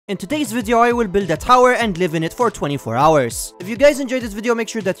In today's video, I will build a tower and live in it for 24 hours. If you guys enjoyed this video, make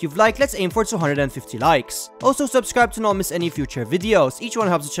sure that you've liked. Let's aim for 250 likes. Also, subscribe to not miss any future videos. Each one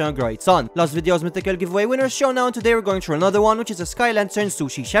helps the channel grow its on. Last video's mythical giveaway winners shown now, and today we're going through another one, which is a Sky Lantern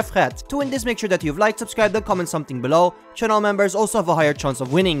Sushi Chef hat. To win this, make sure that you've liked, subscribed, and comment something below. Channel members also have a higher chance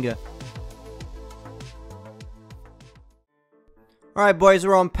of winning. Alright boys,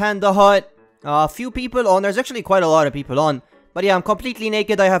 we're on Panda Hut. A few people on. There's actually quite a lot of people on. But yeah, I'm completely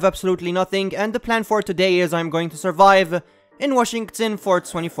naked, I have absolutely nothing, and the plan for today is I'm going to survive in Washington for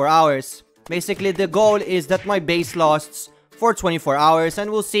 24 hours. Basically, the goal is that my base lasts for 24 hours, and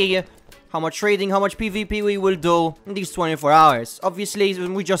we'll see how much raiding, how much PvP we will do in these 24 hours. Obviously,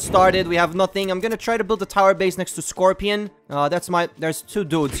 when we just started, we have nothing. I'm gonna try to build a tower base next to Scorpion. There's two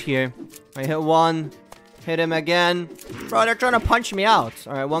dudes here. I hit one, hit him again. Bro, they're trying to punch me out.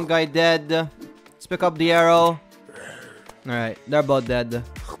 Alright, one guy dead. Let's pick up the arrow. Alright, they're both dead.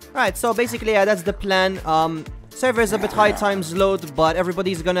 Alright, so basically, yeah, that's the plan. Server is a bit high times load, but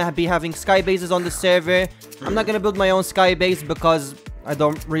everybody's gonna be having sky bases on the server. I'm not gonna build my own sky base because I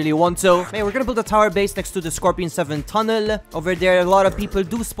don't really want to. Hey, we're gonna build a tower base next to the Scorpion 7 tunnel. Over there, a lot of people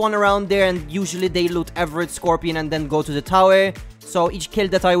do spawn around there, and usually they loot Everett, Scorpion, and then go to the tower. So each kill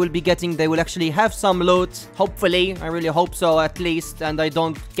that I will be getting, they will actually have some loot. Hopefully, I really hope so at least, and I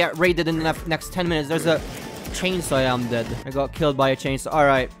don't get raided in the next 10 minutes. There's a chainsaw. I am dead. I got killed by a chainsaw.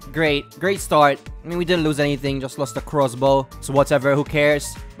 Alright, great start. I mean, we didn't lose anything, just lost a crossbow, so whatever, who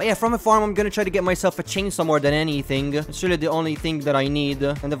cares. But yeah, from a farm, I'm gonna try to get myself a chainsaw more than anything. It's really the only thing that I need.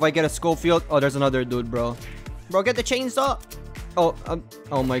 And if I get a Schofield... Oh, there's another dude, bro. Bro, get the chainsaw.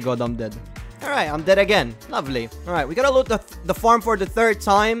 Oh my god, I'm dead. Alright, I'm dead again. Lovely. Alright, we gotta loot the farm for the third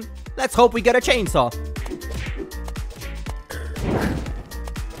time. Let's hope we get a chainsaw.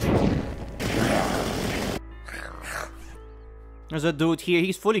 There's a dude here.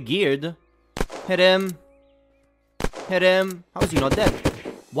 He's fully geared. Hit him. Hit him. How is he not dead?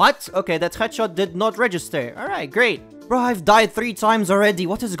 What? Okay, that headshot did not register. Alright, great. Bro, I've died 3 times already.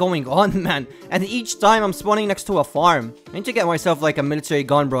 What is going on, man? And each time I'm spawning next to a farm. I need to get myself like a military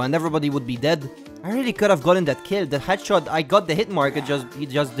gun, bro, and everybody would be dead. I really could have gotten that kill. The headshot, I got the hit mark. He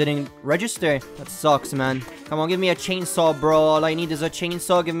just didn't register. That sucks, man. Come on, give me a chainsaw, bro. All I need is a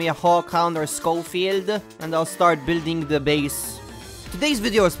chainsaw. Give me a Hawkhound or a Schofield, and I'll start building the base. Today's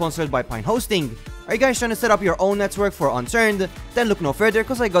video is sponsored by Pine Hosting. Are you guys trying to set up your own network for Unturned? Then look no further,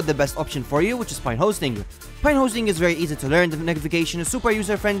 because I got the best option for you, which is Pine Hosting. Pine Hosting is very easy to learn, the navigation is super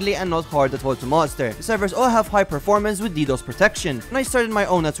user-friendly and not hard at all to master. The servers all have high performance with DDoS protection. When I started my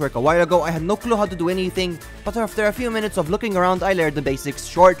own network a while ago, I had no clue how to do anything, but after a few minutes of looking around, I learned the basics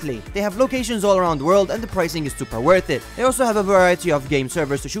shortly. They have locations all around the world, and the pricing is super worth it. They also have a variety of game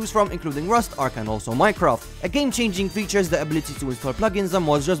servers to choose from, including Rust, Ark, and also Minecraft. A game-changing feature is the ability to install plugins and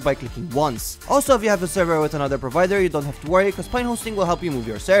mods just by clicking once. Also, if you have a server with another provider, you don't have to worry, because Pine Hosting will help you move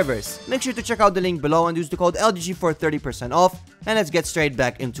your servers. Make sure to check out the link below and use the code LDG for 30% off, and let's get straight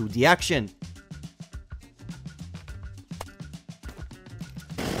back into the action.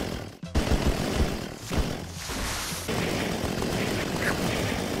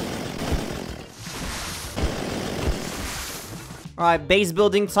 Alright, base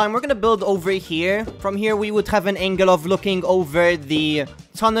building time. We're gonna build over here. From here, we would have an angle of looking over the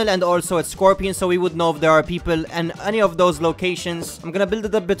tunnel and also at Scorpion, so we would know if there are people in any of those locations. I'm gonna build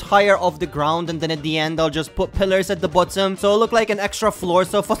it a bit higher off the ground, and then at the end, I'll just put pillars at the bottom, so it'll look like an extra floor.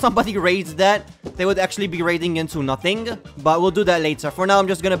 So if somebody raids that, they would actually be raiding into nothing. But we'll do that later. For now, I'm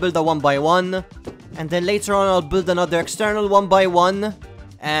just gonna build a 1x1. And then later on, I'll build another external 1x1.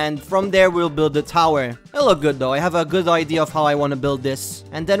 And from there, we'll build the tower. It'll look good though. I have a good idea of how I want to build this.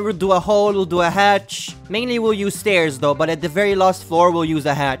 And then we'll do a hole, we'll do a hatch. Mainly we'll use stairs though, but at the very last floor, we'll use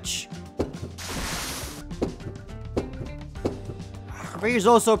a hatch. Here is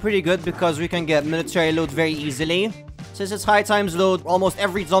also pretty good because we can get military loot very easily. Since it's high times loot, almost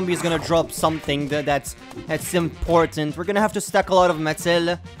every zombie is gonna drop something that's important. We're gonna have to stack a lot of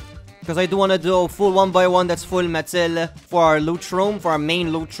metal, because I do want to do a full 1x1 that's full metal for our loot room, for our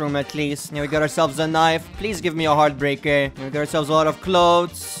main loot room at least. Now we got ourselves a knife. Please give me a heartbreaker. We got ourselves a lot of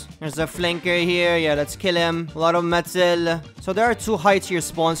clothes. There's a flanker here. Yeah, let's kill him. A lot of metal. So there are 2 high tier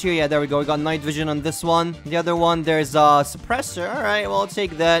spawns here. Yeah, there we go. We got night vision on this one. The other one, there's a suppressor. Alright, well, I'll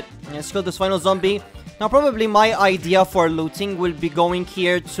take that. Let's kill this final zombie. Now, probably my idea for looting will be going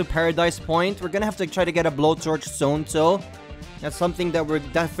here to Paradise Point. We're gonna have to try to get a blowtorch soon too. That's something that we're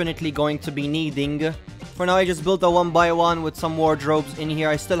definitely going to be needing. For now, I just built a 1x1 with some wardrobes in here.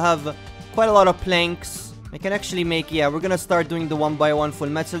 I still have quite a lot of planks. I can actually make, yeah, we're gonna start doing the 1x1 full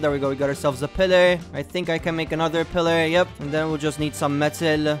metal. There we go, we got ourselves a pillar. I think I can make another pillar, yep. And then we'll just need some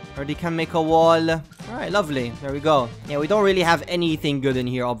metal. Already can make a wall. Alright, lovely. There we go. Yeah, we don't really have anything good in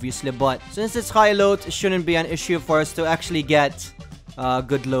here, obviously, but since it's high loot, it shouldn't be an issue for us to actually get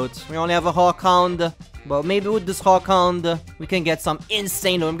good loot. We only have a hawk hound. But maybe with this hawk hound, we can get some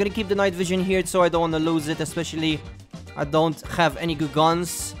insane loot. I'm gonna keep the night vision here so I don't want to lose it, especially I don't have any good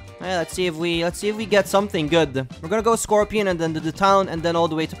guns. Yeah, let's see if we get something good. We're gonna go Scorpion and then to the town and then all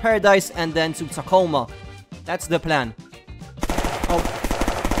the way to Paradise and then to Tacoma. That's the plan. Oh,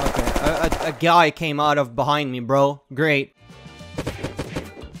 okay. A guy came out of behind me, bro. Great.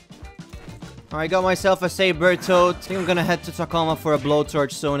 Alright, got myself a saber toad. I think I'm gonna head to Tacoma for a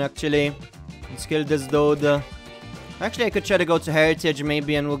blowtorch soon, actually. Let's kill this dude. Actually, I could try to go to Heritage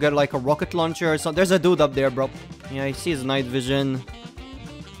maybe and we'll get like a rocket launcher or something. There's a dude up there, bro. Yeah, I see his night vision.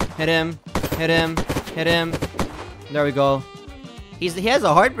 Hit him. Hit him. Hit him. There we go. He has a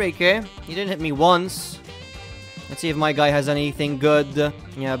heartbreaker. He didn't hit me once. Let's see if my guy has anything good.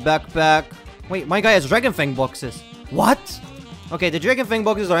 Yeah, backpack. Wait, my guy has Dragon Fang boxes. What? Okay, the Dragon Fang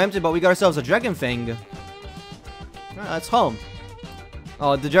boxes are empty, but we got ourselves a Dragon Fang. That's home.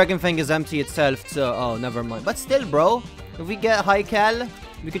 Oh, the Dragon Fang is empty itself, so... Oh, never mind. But still, bro. If we get high cal,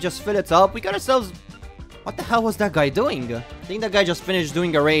 we could just fill it up. We got ourselves... What the hell was that guy doing? I think that guy just finished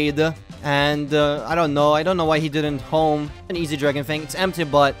doing a raid. And, I don't know. I don't know why he didn't home an easy Dragon Fang. It's empty,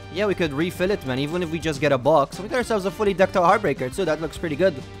 but... Yeah, we could refill it, man. Even if we just get a box. So we got ourselves a fully decked out Heartbreaker, too. That looks pretty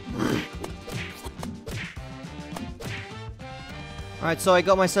good. Alright, so I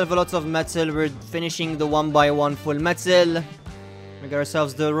got myself a lot of metal. We're finishing the 1x1 full metal. We got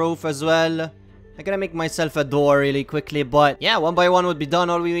ourselves the roof as well. I'm gonna make myself a door really quickly, but yeah, 1x1 would be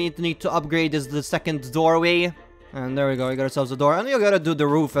done. All we need to upgrade is the second doorway. And there we go, we got ourselves a door. And we gotta do the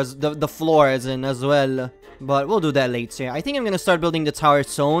roof, as the floor as in as well. But we'll do that later. I think I'm gonna start building the tower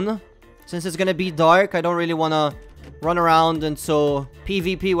soon. Since it's gonna be dark, I don't really wanna run around and so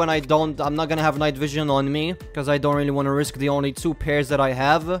PvP when I'm not gonna have night vision on me. Because I don't really wanna risk the only 2 pairs that I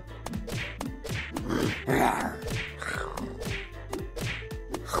have.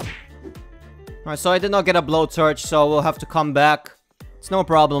 Alright, so I did not get a blowtorch, so we'll have to come back. It's no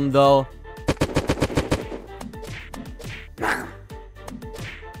problem, though.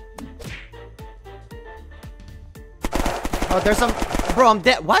 Oh, there's some... Bro, I'm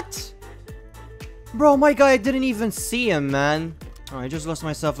dead. What? Bro, my guy, I didn't even see him, man. Alright, I just lost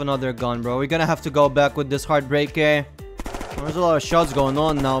myself another gun, bro. We're gonna have to go back with this Heartbreaker. There's a lot of shots going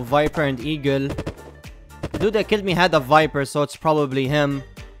on now. Viper and Eagle. The dude that killed me had a Viper, so it's probably him.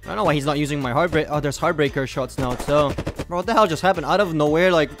 I don't know why he's not using my Heartbreaker. Oh, there's Heartbreaker shots now, so... Bro, what the hell just happened? Out of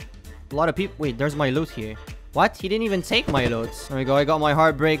nowhere, like... A lot of people... Wait, there's my loot here. What? He didn't even take my loot. There we go, I got my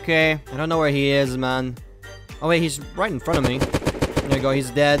Heartbreaker. I don't know where he is, man. Oh, wait, he's right in front of me. There you go,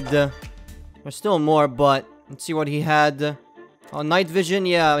 he's dead. There's still more, but... Let's see what he had. Oh, night vision,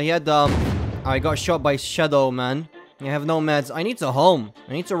 yeah, he had, Oh, I got shot by Shadow, man. I have no meds. I need to home.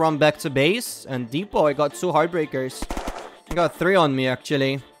 I need to run back to base. And depot, I got 2 Heartbreakers. I got 3 on me,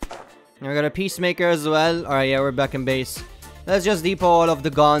 actually. I got a Peacemaker as well. Alright, yeah, we're back in base. Let's just depot all of the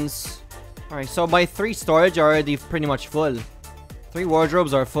guns. Alright, so my 3 storage are already pretty much full. 3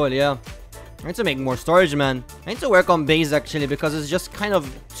 wardrobes are full, yeah. I need to make more storage, man. I need to work on base, actually, because it's just kind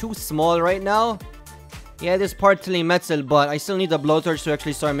of too small right now. Yeah, it is partly metal, but I still need a blowtorch to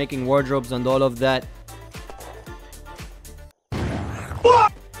actually start making wardrobes and all of that.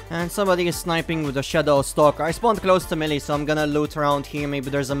 And somebody is sniping with a Shadow Stalker. I spawned close to melee, so I'm gonna loot around here. Maybe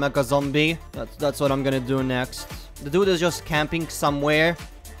there's a Mega Zombie. That's what I'm gonna do next. The dude is just camping somewhere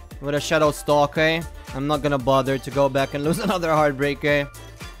with a Shadow Stalker. I'm not gonna bother to go back and lose another Heartbreaker.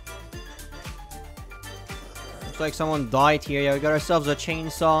 Looks like someone died here. Yeah, we got ourselves a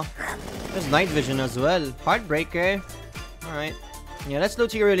chainsaw. There's night vision as well. Heartbreaker. Alright. Yeah, let's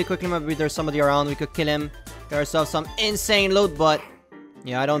loot here really quickly. Maybe there's somebody around. We could kill him. Got ourselves some insane loot, but...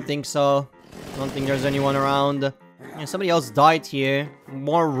 Yeah, I don't think so. I don't think there's anyone around. Yeah, somebody else died here.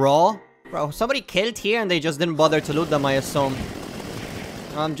 More raw? Bro, somebody killed here and they just didn't bother to loot them, I assume.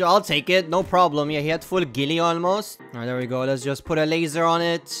 I'll take it. No problem. Yeah, he had full ghillie almost. Alright, there we go. Let's just put a laser on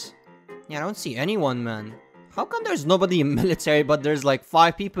it. Yeah, I don't see anyone, man. How come there's nobody in military, but there's like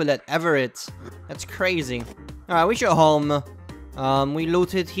 5 people at Everett? That's crazy. Alright, we should home. We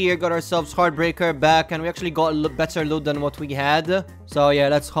looted here, got ourselves Heartbreaker back, and we actually got better loot than what we had. So yeah,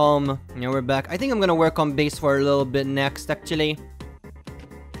 let's home. Yeah, we're back. I think I'm gonna work on base for a little bit next, actually.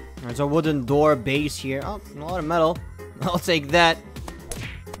 There's a wooden door base here. Oh, a lot of metal. I'll take that.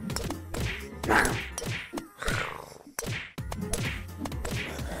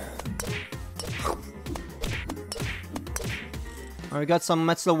 We got some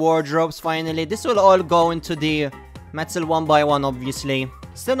metal wardrobes finally. This will all go into the metal 1x1, obviously.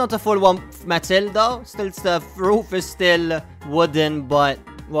 Still not a full one metal though. Still, the roof is still wooden, but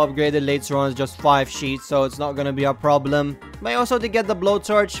we'll upgrade it later on. It's just 5 sheets, so it's not gonna be a problem. But I also did get the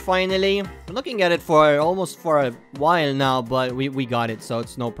blowtorch finally. I'm looking at it for almost for a while now, but we got it, so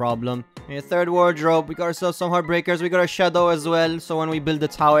it's no problem. A third wardrobe. We got ourselves some heartbreakers. We got a shadow as well, so when we build the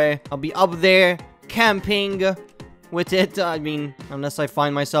tower, I'll be up there camping with it. I mean, unless I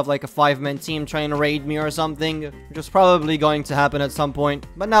find myself like a 5-man team trying to raid me or something, which is probably going to happen at some point.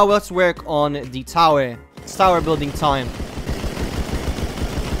 But now let's work on the tower. It's tower building time.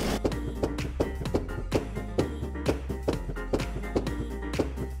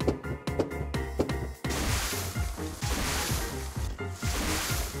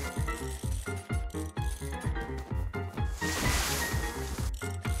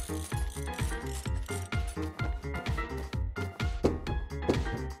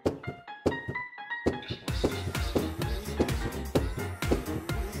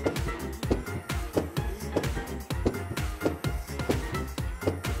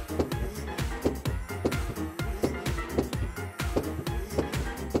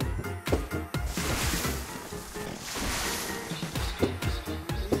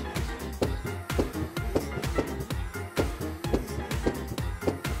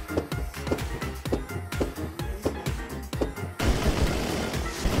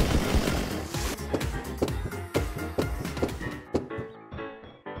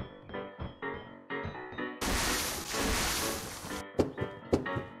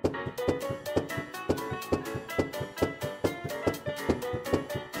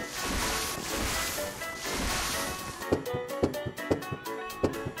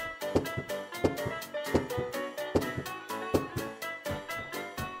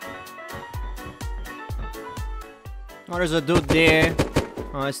 Oh, there's a dude there.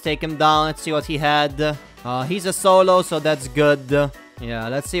 Let's take him down. Let's see what he had. He's a solo, so that's good. Yeah,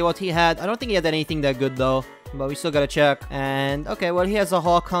 let's see what he had. I don't think he had anything that good, though. But we still gotta check. And, okay, well, he has a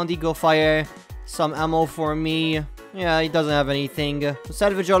Hawkhound, Eagle Fire. Some ammo for me. Yeah, he doesn't have anything.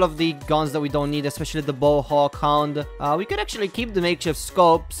 Salvage all of the guns that we don't need, especially the bow Hawkhound. We could actually keep the makeshift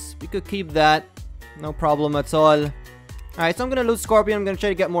scopes. We could keep that. No problem at all. Alright, so I'm gonna lose Scorpion. I'm gonna try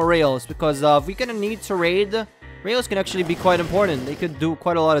to get more rails. Because if we're gonna need to raid, rails can actually be quite important. They could do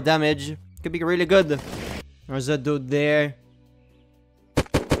quite a lot of damage. Could be really good. There's a dude there.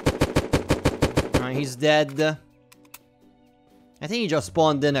 Alright, he's dead. I think he just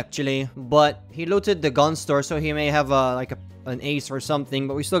spawned in actually. But he looted the gun store, so he may have an ace or something.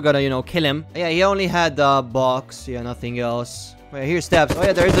 But we still gotta, you know, kill him. Yeah, he only had a box. Yeah, nothing else. Wait, here's steps. Oh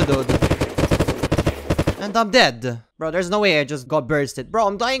yeah, there is a dude. And I'm dead. Bro, there's no way I just got bursted. Bro,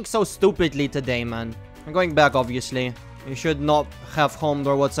 I'm dying so stupidly today, man. I'm going back, obviously. You should not have homed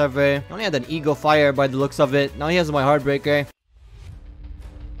or whatever. He only had an Eagle Fire by the looks of it. Now he has my Heartbreaker.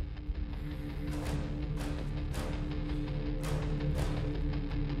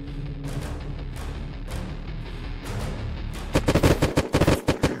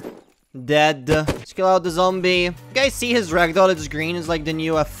 Dead. Let's kill out the zombie. You guys see his ragdoll? It's green. It's like the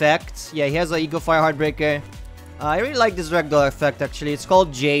new effect. Yeah, he has an Eagle Fire Heartbreaker. I really like this ragdoll effect, actually. It's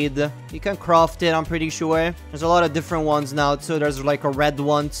called Jade. You can craft it, I'm pretty sure. There's a lot of different ones now, too. There's like a red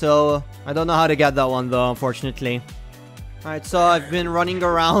one, so I don't know how to get that one, though, unfortunately. Alright, so I've been running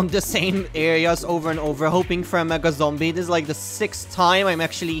around the same areas over and over, hoping for a Mega Zombie. This is like the 6th time I'm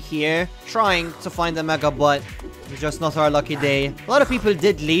actually here, trying to find a Mega, but it's just not our lucky day. A lot of people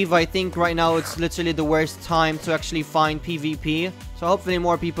did leave. I think right now it's literally the worst time to actually find PvP. So hopefully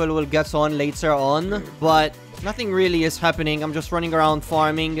more people will get on later on, but nothing really is happening. I'm just running around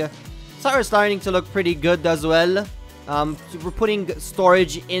farming. Tower's starting to look pretty good as well. We're putting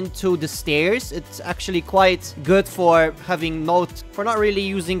storage into the stairs. It's actually quite good for having for not really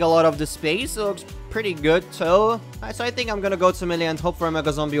using a lot of the space. It looks pretty good too. So I think I'm gonna go to melee and hope for a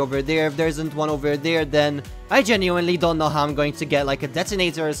Mega Zombie over there. If there isn't one over there, then I genuinely don't know how I'm going to get like a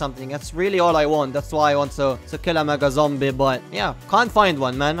detonator or something. That's really all I want. That's why I want to kill a Mega Zombie. But yeah, can't find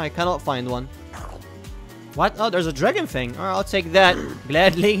one, man. I cannot find one. What? Oh, there's a Dragon Fang. Alright, I'll take that.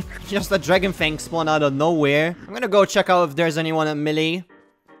 Gladly. Just a Dragon Fang spawn out of nowhere. I'm gonna go check out if there's anyone at melee.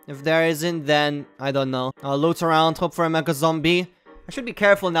 If there isn't, then I don't know. I'll loot around, hope for a Mega Zombie. I should be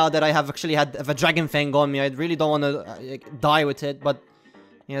careful now that I have actually had a Dragon Fang on me. I really don't want to die with it, but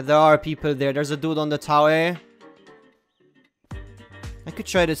yeah, there are people there. There's a dude on the tower. I could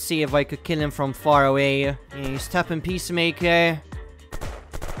try to see if I could kill him from far away. Yeah, he's tapping Peacemaker.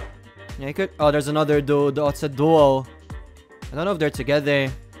 Yeah, I could. Oh, there's another dude. Oh, it's a duo. I don't know if they're together.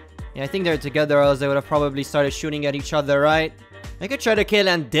 Yeah, I think they're together, or else they would have probably started shooting at each other, right? I could try to kill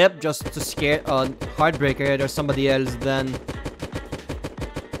and dip just to scare Heartbreaker. There's somebody else then.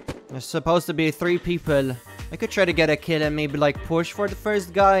 There's supposed to be 3 people. I could try to get a kill and maybe like push for the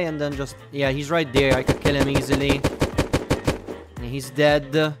first guy and then just... Yeah, he's right there. I could kill him easily. Yeah, he's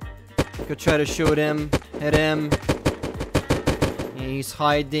dead. I could try to shoot him. Hit him. Yeah, he's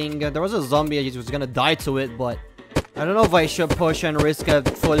hiding. There was a zombie. He was gonna die to it, but... I don't know if I should push and risk a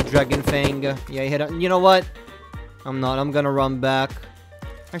full Dragon Fang. Yeah, he hit him. You know what? I'm not. I'm gonna run back.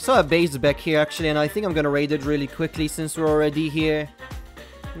 I saw a base back here actually, and I think I'm gonna raid it really quickly since we're already here.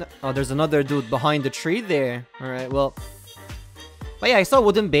 No, oh, there's another dude behind the tree there. Alright, well. But yeah, I saw a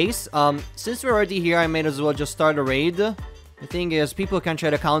wooden base. Since we're already here, I might as well just start a raid. The thing is, people can try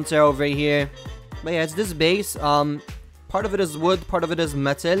to counter over here. But yeah, it's this base. Part of it is wood, part of it is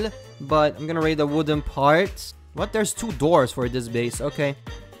metal. But I'm gonna raid the wooden part. What? There's 2 doors for this base. Okay.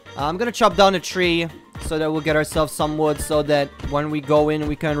 I'm gonna chop down a tree so that we'll get ourselves some wood so that when we go in,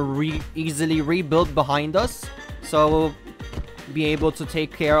 we can easily rebuild behind us. So we'll be able to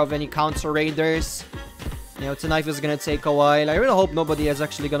take care of any counter raiders. You know, tonight is gonna take a while. I really hope nobody is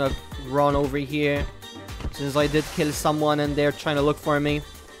actually gonna run over here, since I did kill someone and they're trying to look for me.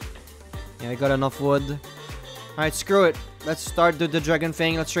 Yeah, I got enough wood. Alright, screw it. Let's start the Dragon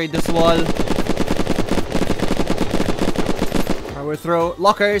Fang. Let's raid this wall. Alright, we're through.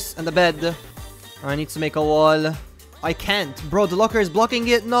 Lockers and the bed. I need to make a wall. I can't. Bro, the locker is blocking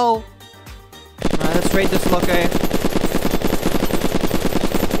it. No. Alright, let's raid this locker.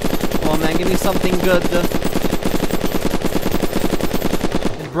 Come on, man. Give me something good.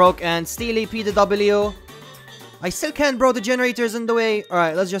 It broke and Steely PW. I still can't, bro. The generator's in the way.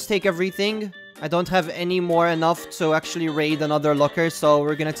 Alright, let's just take everything. I don't have any more enough to actually raid another locker, so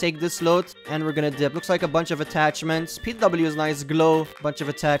we're gonna take this loot and we're gonna dip. Looks like a bunch of attachments. PW is nice. Glow. Bunch of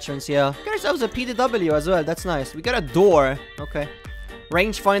attachments, yeah. We got ourselves a PW as well. That's nice. We got a door. Okay.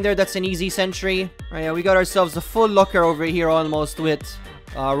 Rangefinder, that's an easy sentry. Right, yeah, we got ourselves a full locker over here almost with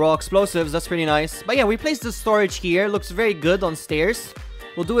raw explosives. That's pretty nice. But yeah, we placed the storage here. Looks very good on stairs.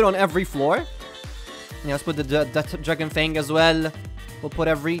 We'll do it on every floor. Yeah, let's put the Dragon Fang as well. We'll put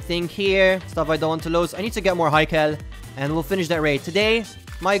everything here. Stuff I don't want to lose. I need to get more high cal. And we'll finish that raid. Today,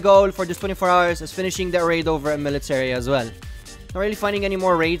 my goal for this 24 hours is finishing that raid over at military as well. Not really finding any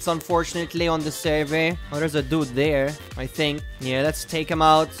more raids, unfortunately, on the server. Oh, there's a dude there, I think. Yeah, let's take him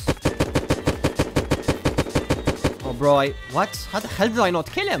out. Oh, bro, what? How the hell did I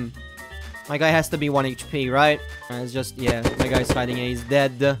not kill him? My guy has to be 1 HP, right? It's just, yeah, my guy's hiding and he's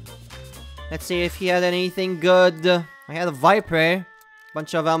dead. Let's see if he had anything good. I had a Viper.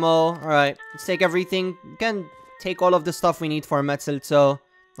 Bunch of ammo. Alright, let's take everything. We can take all of the stuff we need for metal, so...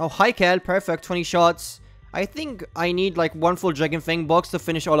 Oh, high cal, perfect, 20 shots. I think I need like 1 full Dragon Fang box to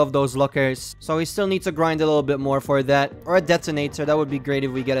finish all of those lockers. So we still need to grind a little bit more for that. Or a detonator, that would be great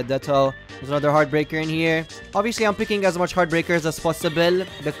if we get a deto. There's another Heartbreaker in here. Obviously, I'm picking as much Heartbreakers as possible,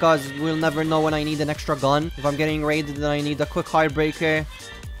 because we'll never know when I need an extra gun. If I'm getting raided, then I need a quick Heartbreaker.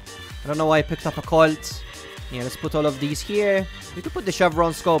 I don't know why I picked up a Colt. Yeah, let's put all of these here. We could put the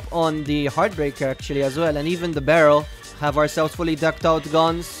Chevron scope on the Heartbreaker actually as well. And even the barrel. Have ourselves fully decked out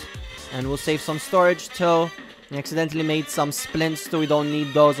guns. And we'll save some storage too. I accidentally made some splints too. We don't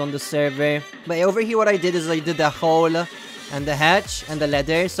need those on the server. But over here what I did is I did the hole and the hatch and the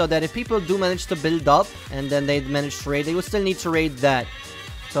ladder. So that if people do manage to build up and then they manage to raid, they would still need to raid that.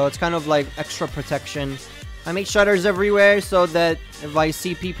 So it's kind of like extra protection. I make shutters everywhere so that if I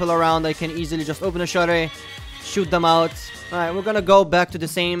see people around, I can easily just open a shutter, shoot them out. Alright, we're gonna go back to the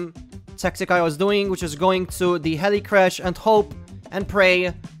same tactic I was doing, which is going to the heli crash and hope and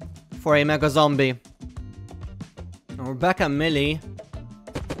pray for a mega zombie. And we're back at melee.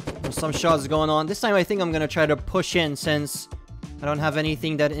 There's some shots going on. This time I think I'm gonna try to push in since I don't have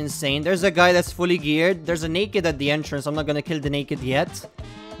anything that insane. There's a guy that's fully geared. There's a naked at the entrance. I'm not gonna kill the naked yet.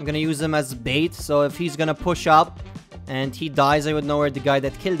 I'm gonna use him as bait, so if he's gonna push up and he dies, I would know where the guy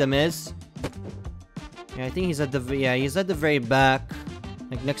that killed him is. Yeah, I think he's at the he's at the very back,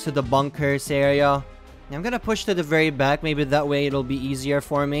 like next to the bunkers area. Yeah, I'm gonna push to the very back. Maybe that way it'll be easier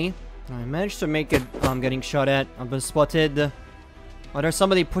for me. I managed to make it. Oh, I'm getting shot at. I've been spotted. Oh, there's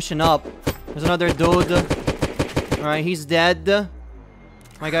somebody pushing up. There's another dude. Alright, he's dead.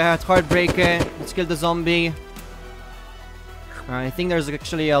 My guy had Heartbreaker. Let's kill the zombie. Alright, I think there's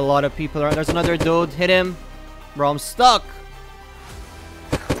actually a lot of people around. There's another dude. Hit him. Bro, I'm stuck.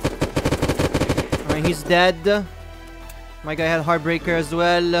 Alright, he's dead. My guy had Heartbreaker as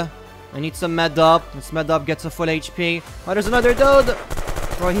well. I need some med up. This med up gets a full HP. Oh, there's another dude.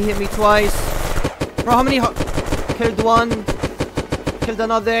 Bro, he hit me twice. Bro, how many... Killed one. Killed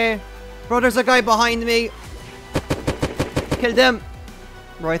another. Bro, there's a guy behind me. killed him.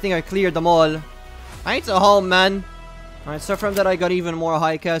 Bro, I think I cleared them all. I need to home, man. Alright, so from that I got even more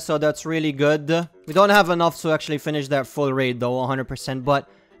high so that's really good. We don't have enough to actually finish that full raid though, 100%, but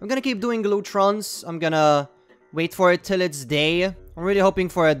I'm gonna keep doing loot runs. I'm gonna wait for it till it's day. I'm really hoping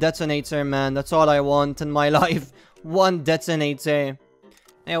for a detonator, man. That's all I want in my life. One detonator.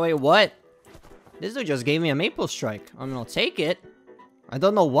 Hey, wait, what? This dude just gave me a maple strike. I'm gonna take it. I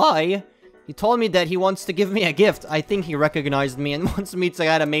don't know why. He told me that he wants to give me a gift. I think he recognized me and wants me to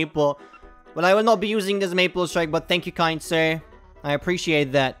add a maple. Well, I will not be using this maple strike, but thank you, kind sir. I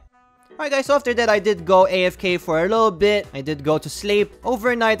appreciate that. Alright guys, so after that I did go AFK for a little bit. I did go to sleep.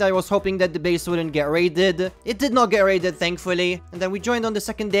 Overnight I was hoping that the base wouldn't get raided. It did not get raided, thankfully. And then we joined on the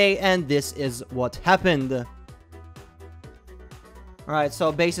second day, and this is what happened. Alright,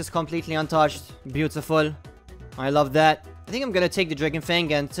 so base is completely untouched. Beautiful. I love that. I think I'm gonna take the Dragon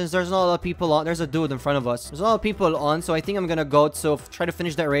Fang, and since there's not a lot of people on, there's a dude in front of us. There's a lot of people on, so I think I'm gonna go to try to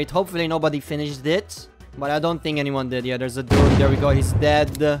finish that raid. Hopefully nobody finished it, but I don't think anyone did. Yeah, there's a dude. There we go. He's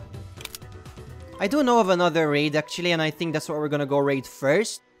dead. I do know of another raid, actually, and I think that's what we're gonna go raid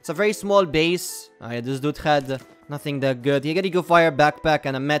first. It's a very small base. This dude had nothing that good. He got a Eagle Fire backpack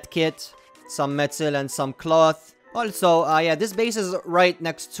and a med kit, some metal and some cloth. Also, yeah, this base is right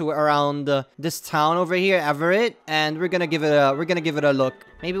next to around this town over here, Everett, and we're gonna give it a look.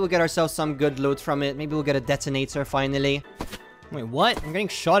 Maybe we'll get ourselves some good loot from it. Maybe we'll get a detonator finally. Wait, what? I'm getting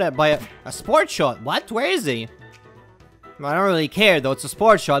shot at by a sport shot. What? Where is he? Well, I don't really care though. It's a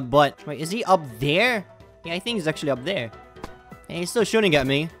sport shot, but wait, is he up there? Yeah, I think he's actually up there. And he's still shooting at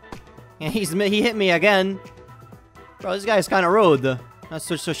me. And he hit me again. Bro, this guy's kind of rude. Let's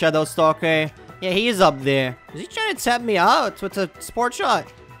switch to Shadow Stalker. Yeah, he is up there. Is he trying to tap me out with a sport shot?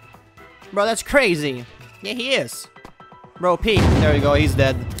 Bro, that's crazy. Yeah, he is. Bro, peek. There we go. He's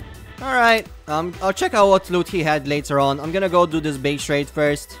dead. Alright. I'll check out what loot he had later on. I'm gonna go do this base raid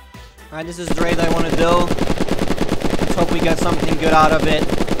first. Alright, this is the raid I want to do. Let's hope we get something good out of it.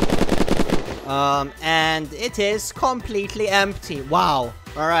 And it is completely empty. Wow.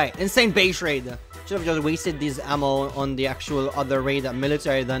 Alright. Insane base raid. Should have just wasted this ammo on the actual other raid at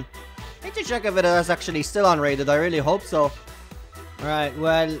military then. I need to check if it is actually still unrated. I really hope so. Alright,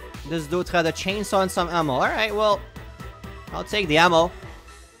 well, this dude had a chainsaw and some ammo. Alright, well, I'll take the ammo.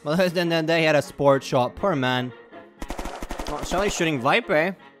 Well, then they had a sport shot. Poor man. Oh, somebody's shooting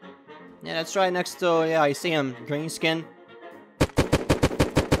Viper. Yeah, that's right next to... Yeah, I see him. Green skin.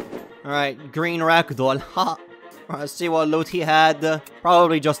 Alright, green ragdoll. Ha! Let's see what loot he had.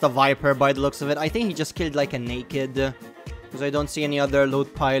 Probably just a Viper by the looks of it. I think he just killed like a naked... Because I don't see any other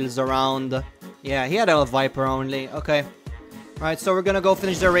loot piles around. Yeah, he had a Viper only. Okay. Alright, so we're gonna go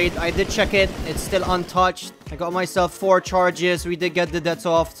finish the raid. I did check it. It's still untouched. I got myself 4 charges. We did get the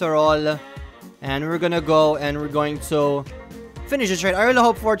Deto after all. And we're gonna go and we're going to finish this raid. I really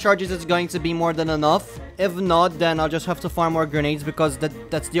hope 4 charges is going to be more than enough. If not, then I'll just have to farm more grenades because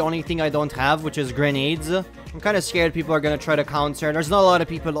that's the only thing I don't have, which is grenades. I'm kind of scared people are gonna try to counter. There's not a lot of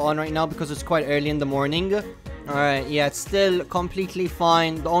people on right now because it's quite early in the morning. Alright, yeah, it's still completely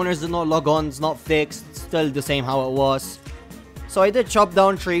fine. The owners did not log on, it's not fixed. It's still the same how it was. So I did chop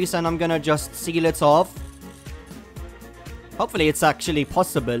down trees and I'm gonna just seal it off. Hopefully it's actually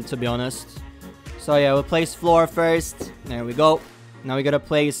possible, to be honest. So yeah, we'll place floor first. There we go. Now we gotta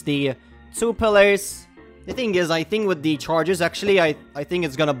place the 2 pillars. The thing is, I think with the charges, actually, I think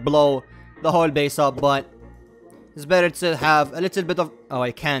it's gonna blow the whole base up, but it's better to have a little bit of... Oh,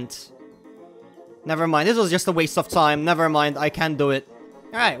 I can't. Never mind, this was just a waste of time. Never mind, I can do it.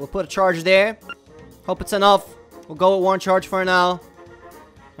 Alright, we'll put a charge there. Hope it's enough. We'll go with 1 charge for now.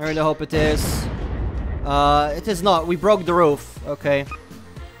 I really hope it is. It is not. We broke the roof. Okay.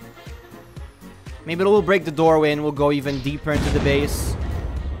 Maybe we'll break the doorway and we'll go even deeper into the base.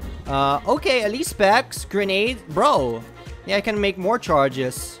 Okay, elite packs, grenade. Bro. Yeah, I can make more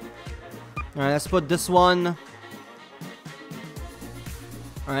charges. Alright, let's put this one.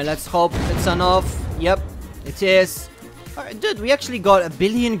 Alright, let's hope it's enough. Yep, it is. Alright, dude, we actually got 1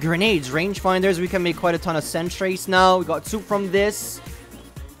 billion grenades. Rangefinders, we can make quite a ton of sentries now. We got 2 from this.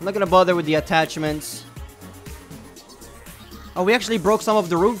 I'm not gonna bother with the attachments. Oh, we actually broke some of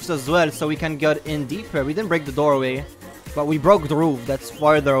the roofs as well, so we can get in deeper. We didn't break the doorway, but we broke the roof. That's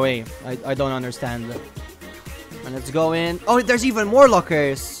farther away. I don't understand. And let's go in. Oh, there's even more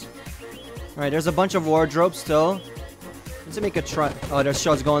lockers. Alright, there's a bunch of wardrobes still. Let's make a try. Oh, there's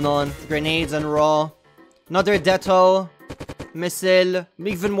shots going on. Grenades and raw. Another Deto. Missile.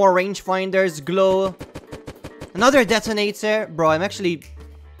 Even more rangefinders. Glow. Another detonator. Bro, I'm actually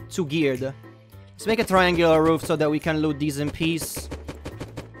too geared. Let's make a triangular roof so that we can loot these in peace.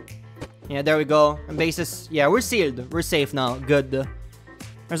 Yeah, there we go. And bases, yeah, we're sealed. We're safe now. Good.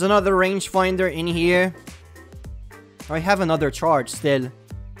 There's another rangefinder in here. I have another charge still.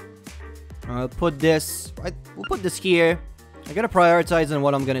 I'll put this. We'll put this here. I gotta prioritize on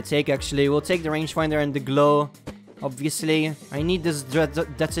what I'm gonna take, actually. We'll take the rangefinder and the glow. Obviously. I need this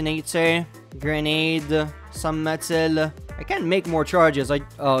detonator. Grenade. Some metal. I can't make more charges.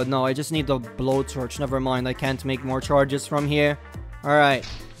 Oh, no. I just need the blowtorch. Never mind. I can't make more charges from here. Alright.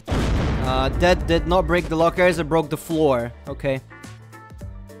 That did not break the lockers. It broke the floor. Okay.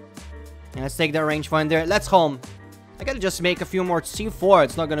 And let's take that rangefinder. Let's home. I gotta just make a few more C4.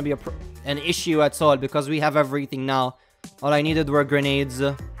 It's not gonna be an issue at all because we have everything now. All I needed were grenades.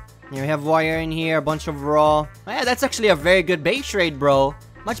 Here we have wire in here, a bunch of raw. Oh, yeah, that's actually a very good base raid, bro.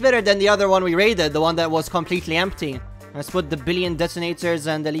 Much better than the other one we raided, the one that was completely empty. Let's put the billion detonators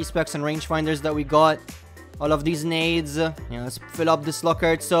and the specs and rangefinders that we got. All of these nades. Yeah, let's fill up this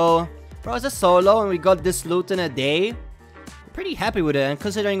locker. So, bro, it's a solo and we got this loot in a day. Pretty happy with it, and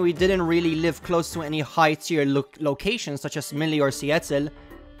considering we didn't really live close to any high-tier locations such as Millie or Seattle,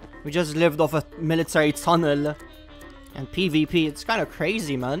 we just lived off a military tunnel and PvP. It's kind of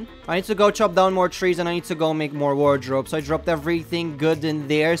crazy, man. I need to go chop down more trees and I need to go make more wardrobes. So I dropped everything good in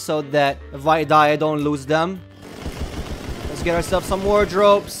there so that if I die, I don't lose them. Let's get ourselves some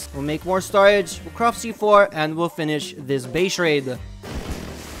wardrobes. We'll make more storage. We'll craft C4 and we'll finish this base raid.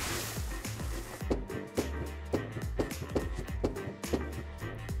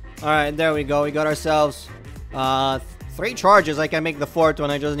 Alright, there we go. We got ourselves 3 charges. I can make the 4th one.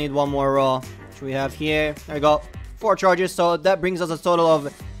 I just need 1 more raw. Which we have here. There we go. 4 charges. So that brings us a total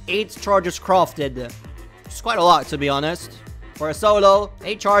of 8 charges crafted. It's quite a lot, to be honest. For a solo,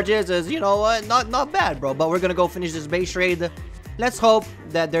 8 charges is, you know what, not bad, bro. But we're gonna go finish this base raid. Let's hope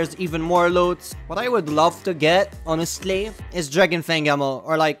that there's even more loot. What I would love to get, honestly, is Dragon Fang ammo.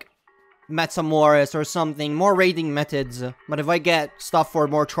 Or like Metamoris or something, more raiding methods. But if I get stuff for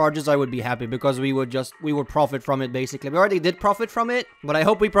more charges, I would be happy because we would profit from it, basically. We already did profit from it, but I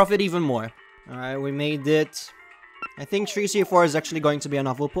hope we profit even more. Alright, we made it. I think 3 C4 is actually going to be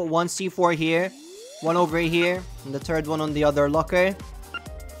enough. We'll put 1 C4 here, 1 over here, and the 3rd one on the other locker.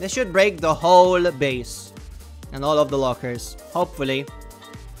 This should break the whole base and all of the lockers, hopefully.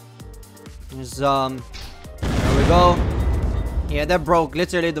 There's there we go. Yeah, that broke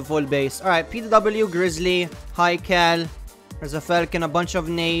literally the full base. Alright, PW, Grizzly, High Cal. There's a Falcon, a bunch of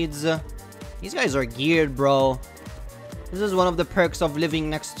nades. These guys are geared, bro. This is one of the perks of living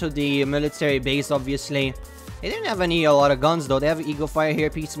next to the military base, obviously. They didn't have a lot of guns, though. They have Eagle Fire here,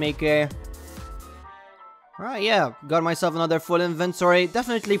 Peacemaker. Alright, yeah. Got myself another full inventory.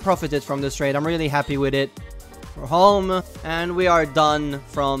 Definitely profited from this raid. I'm really happy with it. We're home. And we are done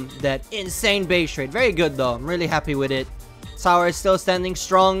from that insane base raid. Very good, though. I'm really happy with it. Tower is still standing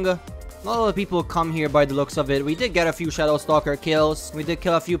strong. A lot of people come here by the looks of it. We did get a few Shadow Stalker kills. We did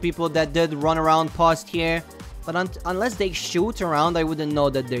kill a few people that did run around past here. But unless they shoot around, I wouldn't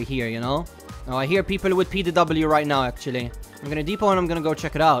know that they're here, you know? Oh, I hear people with PW right now, actually. I'm gonna depot and I'm gonna go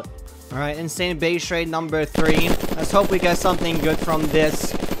check it out. Alright, insane base raid number 3. Let's hope we get something good from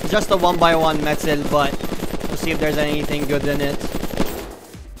this. Just a 1x1 metal, but we'll see if there's anything good in it.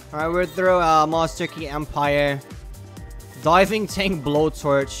 Alright, we're through Monster Key Empire. Diving Tank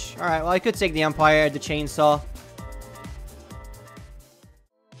Blowtorch. Alright, well, I could take the Empire, the Chainsaw.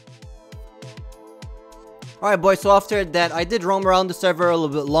 Alright, boys, so after that, I did roam around the server a little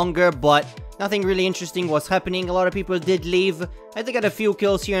bit longer, but nothing really interesting was happening. A lot of people did leave. I did get a few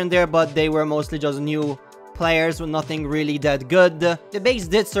kills here and there, but they were mostly just new players with nothing really that good. The base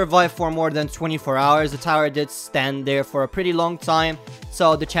did survive for more than 24 hours. The tower did stand there for a pretty long time.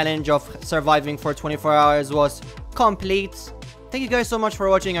 So the challenge of surviving for 24 hours was complete. Thank you guys so much for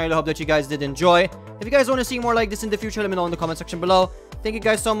watching. I really hope that you guys did enjoy. If you guys want to see more like this in the future, let me know in the comment section below. Thank you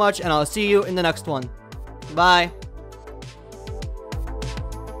guys so much, and I'll see you in the next one. Bye.